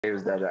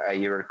players that I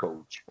ever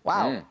coach.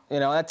 Wow. You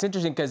know, that's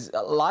interesting because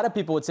a lot of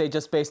people would say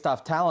just based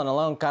off talent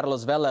alone,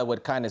 Carlos Vela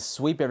would kind of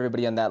sweep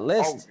everybody on that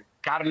list. Oh,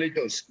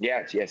 Carlitos.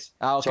 Yes.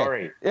 Ah, okay.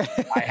 Sorry.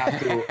 I have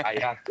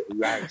to.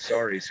 Right,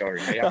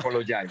 sorry. I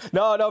apologize.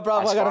 No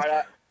problem.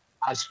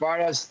 As far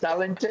as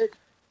talented,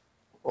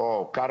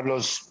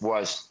 Carlos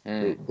was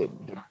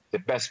the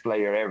best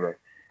player ever.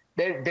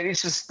 There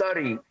is a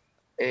study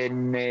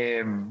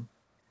in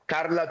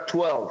Carla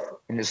 12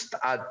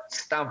 at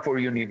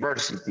Stanford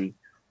University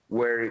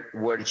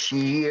where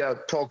she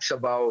talks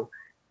about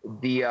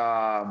the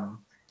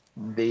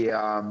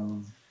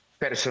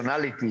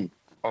personality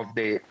of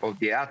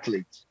the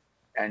athletes,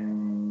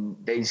 and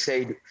they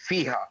say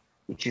fija,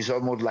 which is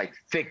almost like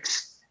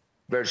fixed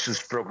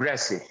versus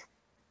progressive,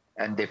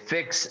 and the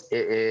fixed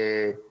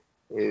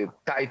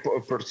type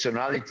of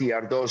personality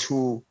are those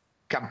who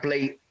can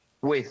play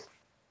with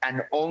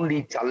and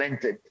only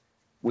talented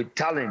with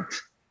talent,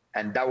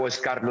 and that was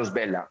Carlos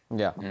Vela.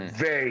 Yeah,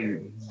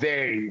 very,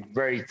 very,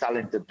 very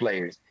talented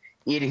players.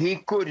 If he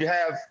could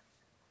have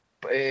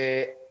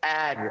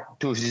add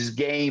to his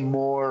game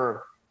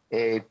more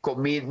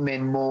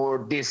commitment, more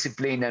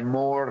discipline, and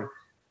more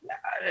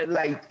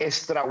like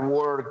extra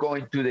work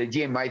going to the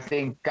gym, I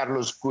think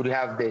Carlos could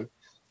have the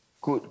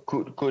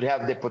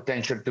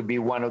potential to be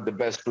one of the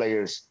best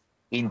players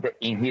in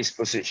his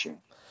position.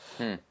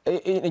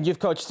 You've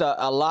coached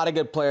a lot of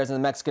good players in the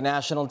Mexican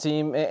national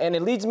team, and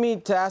it leads me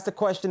to ask the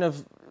question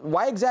of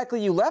why exactly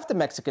you left the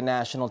Mexican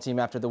national team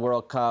after the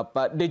World Cup.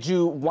 Did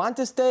you want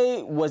to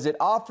stay? Was it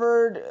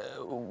offered?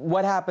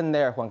 What happened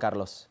there, Juan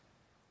Carlos?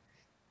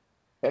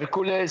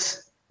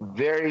 Hercules,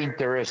 very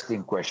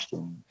interesting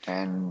question,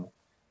 and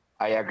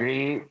I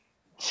agree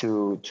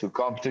to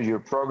come to your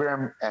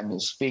program and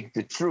speak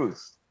the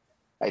truth.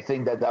 I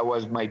think that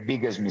was my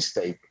biggest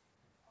mistake.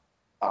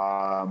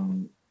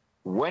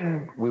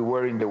 When we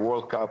were in the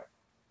World Cup,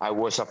 I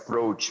was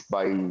approached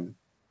by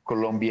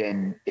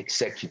Colombian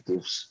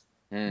executives,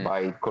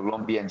 by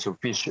Colombian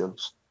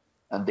officials,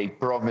 and they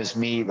promised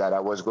me that I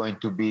was going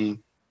to be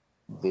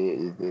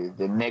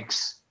the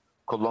next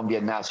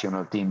Colombian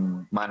national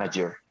team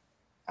manager.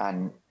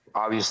 And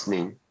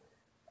obviously,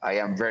 I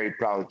am very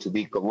proud to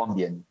be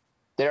Colombian.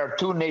 There are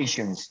two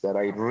nations that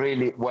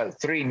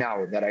three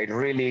now that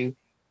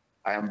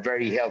I am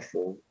very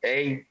helpful.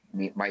 A,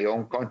 my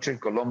own country,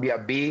 Colombia.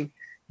 B,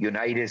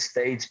 United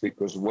States,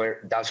 because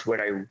that's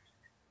where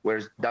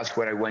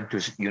I went to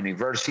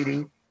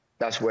university.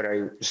 That's where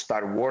I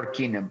started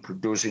working and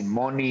producing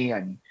money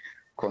and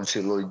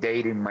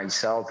consolidating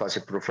myself as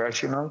a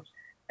professional.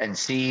 And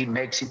C,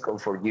 Mexico,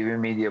 for giving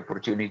me the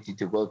opportunity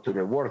to go to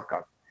the World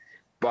Cup.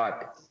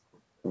 But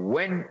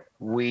when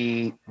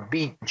we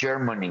beat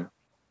Germany,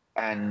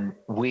 and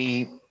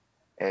we,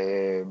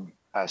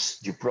 as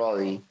you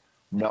probably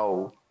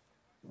know,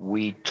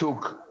 we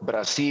took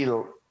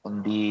Brazil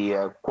on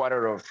the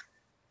quarter of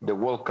the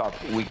World Cup.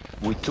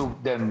 We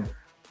took them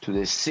to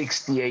the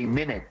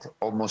 68-minute,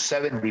 almost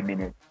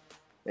 70-minute.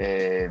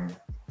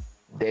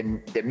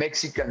 Then the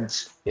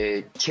Mexicans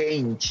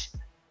changed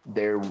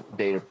their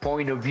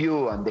point of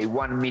view, and they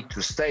wanted me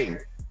to stay.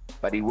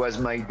 But it was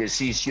my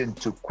decision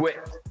to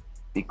quit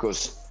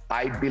because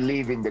I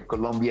believe in the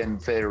Colombian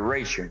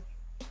Federation,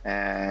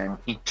 and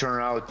it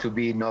turned out to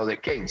be not the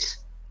case,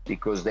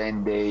 because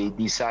then they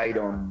decide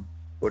on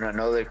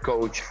another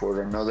coach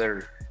for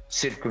another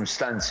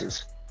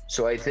circumstances.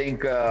 So I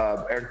think,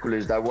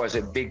 Hercules, that was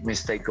a big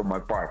mistake on my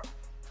part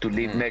to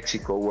leave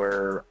Mexico,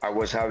 where I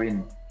was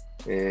having,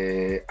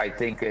 I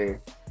think, a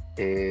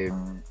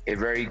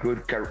very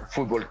good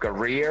football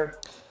career,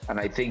 and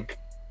I think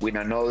with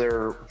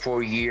another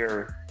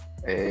 4-year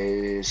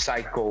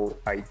cycle,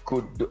 I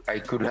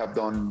could have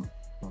done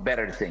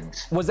better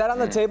things. Was that on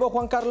the table,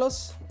 Juan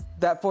Carlos?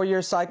 That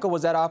 4-year cycle,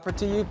 was that offered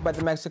to you by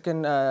the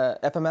Mexican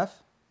FMF?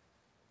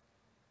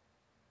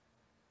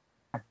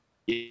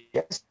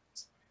 Yes.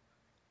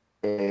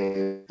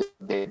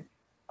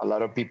 A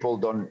lot of people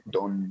don't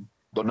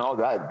know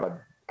that,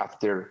 but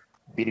after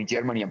beating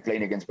Germany and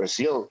playing against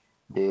Brazil,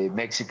 the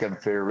Mexican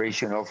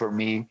Federation offered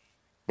me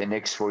the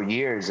next 4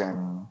 years,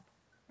 and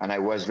I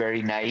was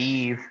very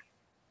naive,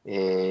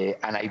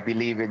 and I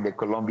believe in the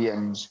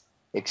Colombians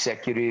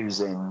executives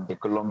and the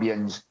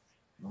Colombians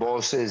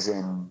bosses,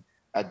 and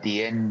at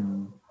the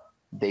end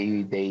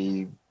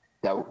they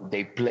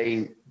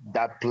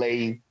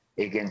play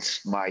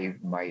against my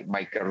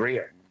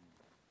career.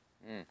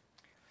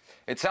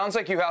 It sounds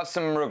like you have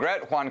some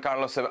regret, Juan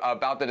Carlos,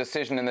 about the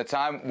decision and the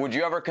time. Would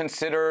you ever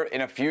consider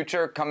in a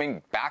future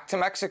coming back to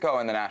Mexico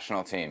in the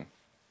national team?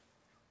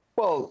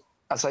 Well,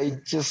 as I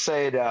just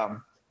said,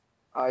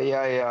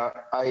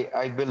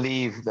 I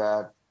believe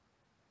that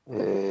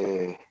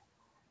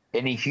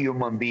any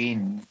human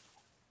being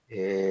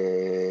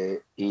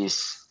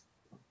is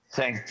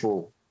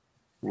thankful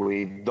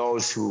with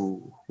those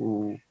who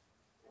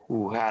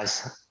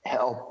has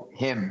helped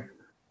him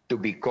to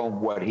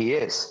become what he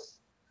is.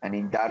 And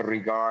in that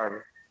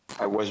regard,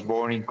 I was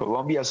born in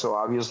Colombia, so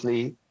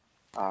obviously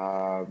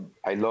I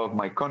love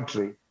my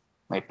country.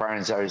 My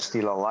parents are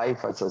still alive,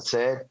 as I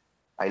said.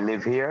 I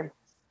live here.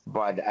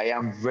 but I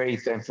am very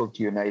thankful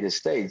to United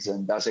States,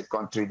 and that's a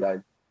country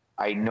that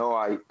I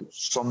know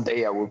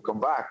someday I will come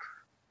back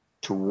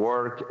to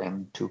work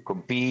and to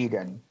compete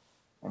and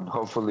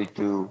hopefully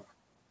to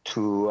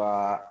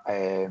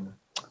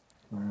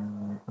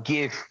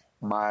give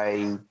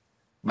my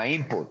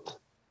input,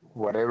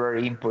 whatever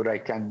input I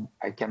can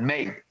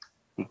make,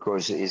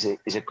 because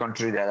it's a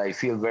country that I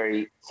feel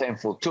very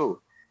thankful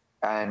to.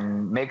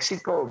 And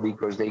Mexico,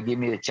 because they give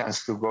me the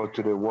chance to go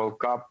to the World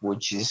Cup,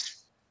 which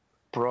is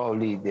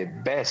probably the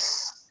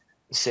best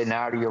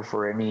scenario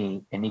for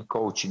any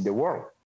coach in the world.